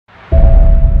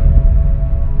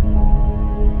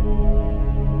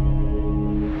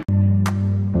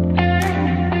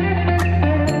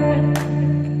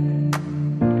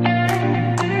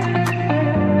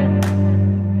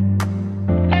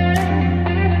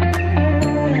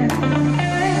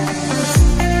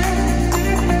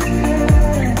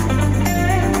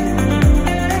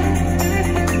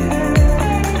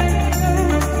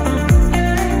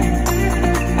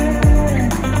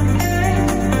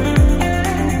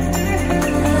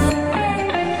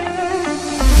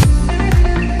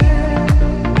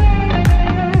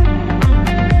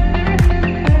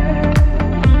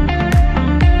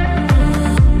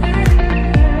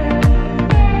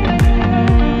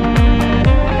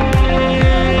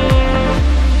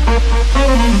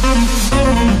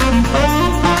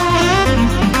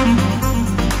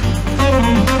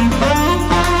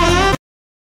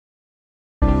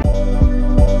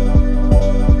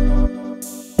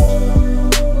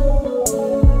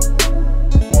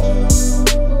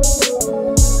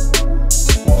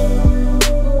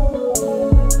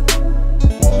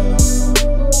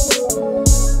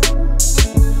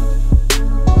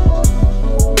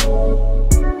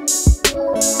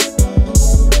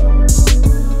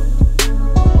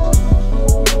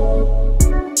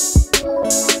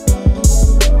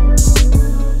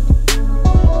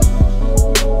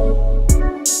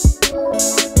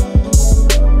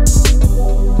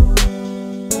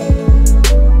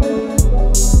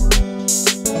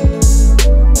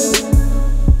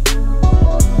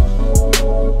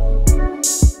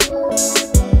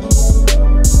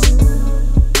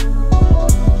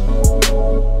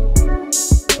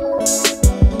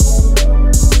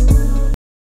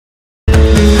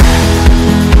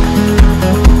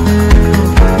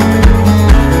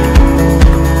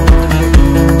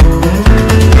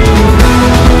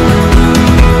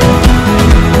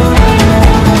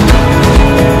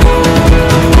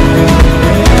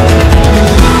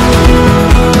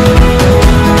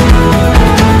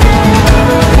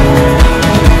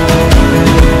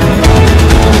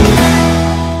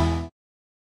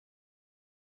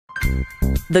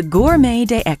The Gourmet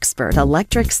d'Expert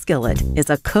Electric Skillet is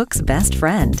a cook's best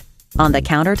friend, on the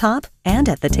countertop and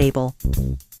at the table.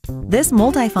 This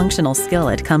multifunctional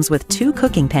skillet comes with 2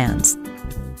 cooking pans,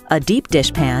 a deep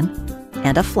dish pan,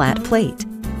 and a flat plate.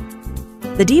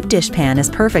 The deep dish pan is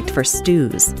perfect for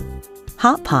stews,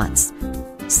 hot pots,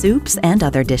 soups, and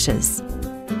other dishes,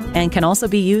 and can also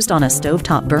be used on a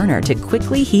stovetop burner to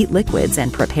quickly heat liquids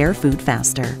and prepare food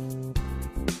faster.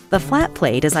 The flat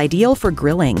plate is ideal for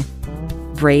grilling,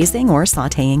 braising, or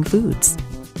sautéing foods.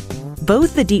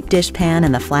 Both the deep dish pan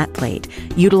and the flat plate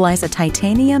utilize a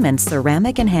titanium and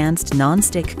ceramic-enhanced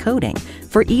nonstick coating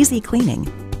for easy cleaning.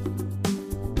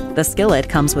 The skillet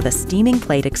comes with a steaming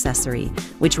plate accessory,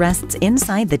 which rests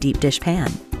inside the deep dish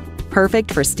pan,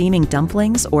 perfect for steaming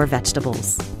dumplings or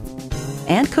vegetables.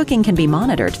 And cooking can be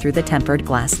monitored through the tempered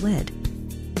glass lid.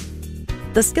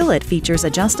 The skillet features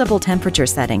adjustable temperature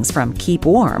settings from keep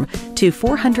warm to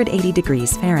 480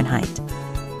 degrees Fahrenheit,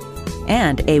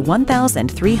 and a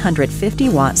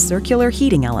 1,350-watt circular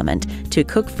heating element to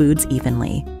cook foods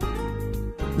evenly.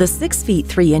 The 6 feet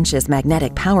 3 inches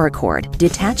magnetic power cord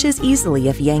detaches easily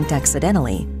if yanked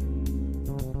accidentally.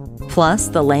 Plus,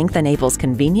 the length enables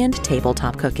convenient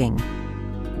tabletop cooking.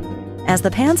 As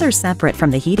the pans are separate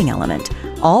from the heating element,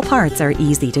 all parts are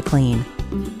easy to clean.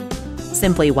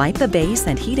 Simply wipe the base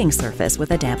and heating surface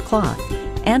with a damp cloth,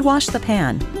 and wash the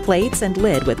pan, plates, and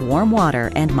lid with warm water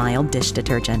and mild dish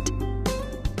detergent.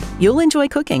 You'll enjoy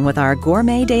cooking with our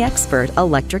Gourmet d'Expert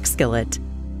Electric Skillet.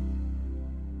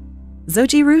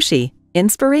 Zojirushi,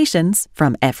 inspirations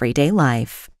from everyday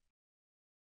life.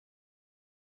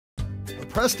 The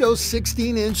Presto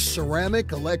 16-inch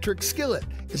ceramic electric skillet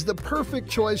is the perfect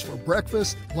choice for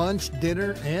breakfast, lunch,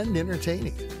 dinner, and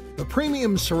entertaining. The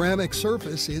premium ceramic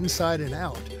surface inside and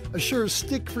out assures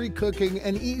stick-free cooking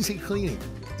and easy cleaning.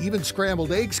 Even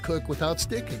scrambled eggs cook without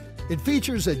sticking. It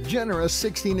features a generous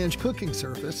 16-inch cooking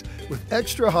surface with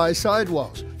extra high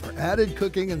sidewalls for added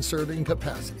cooking and serving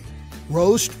capacity.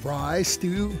 Roast, fry,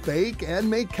 stew, bake, and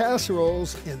make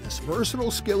casseroles in this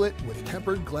versatile skillet with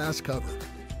tempered glass cover.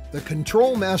 The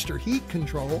Control Master Heat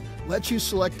Control lets you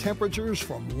select temperatures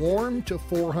from warm to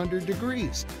 400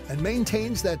 degrees and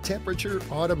maintains that temperature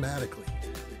automatically.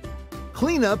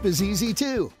 Cleanup is easy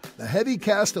too. The heavy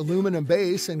cast aluminum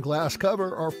base and glass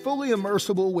cover are fully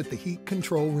immersible with the heat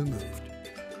control removed.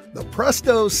 The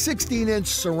Presto 16-inch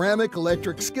ceramic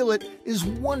electric skillet is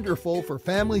wonderful for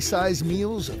family-sized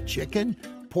meals of chicken,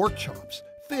 pork chops,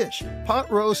 fish, pot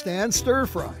roast, and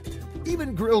stir-fry,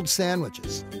 even grilled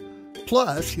sandwiches.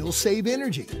 Plus, you'll save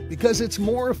energy because it's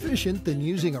more efficient than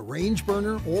using a range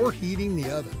burner or heating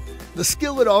the oven. The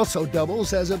skillet also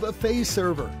doubles as a buffet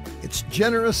server. Its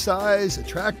generous size,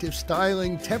 attractive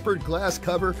styling, tempered glass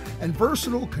cover, and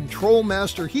versatile Control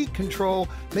Master Heat Control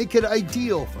make it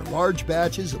ideal for large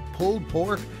batches of pulled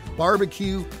pork,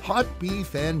 barbecue, hot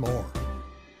beef, and more.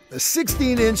 The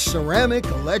 16-inch ceramic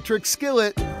electric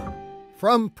skillet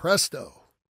from Presto.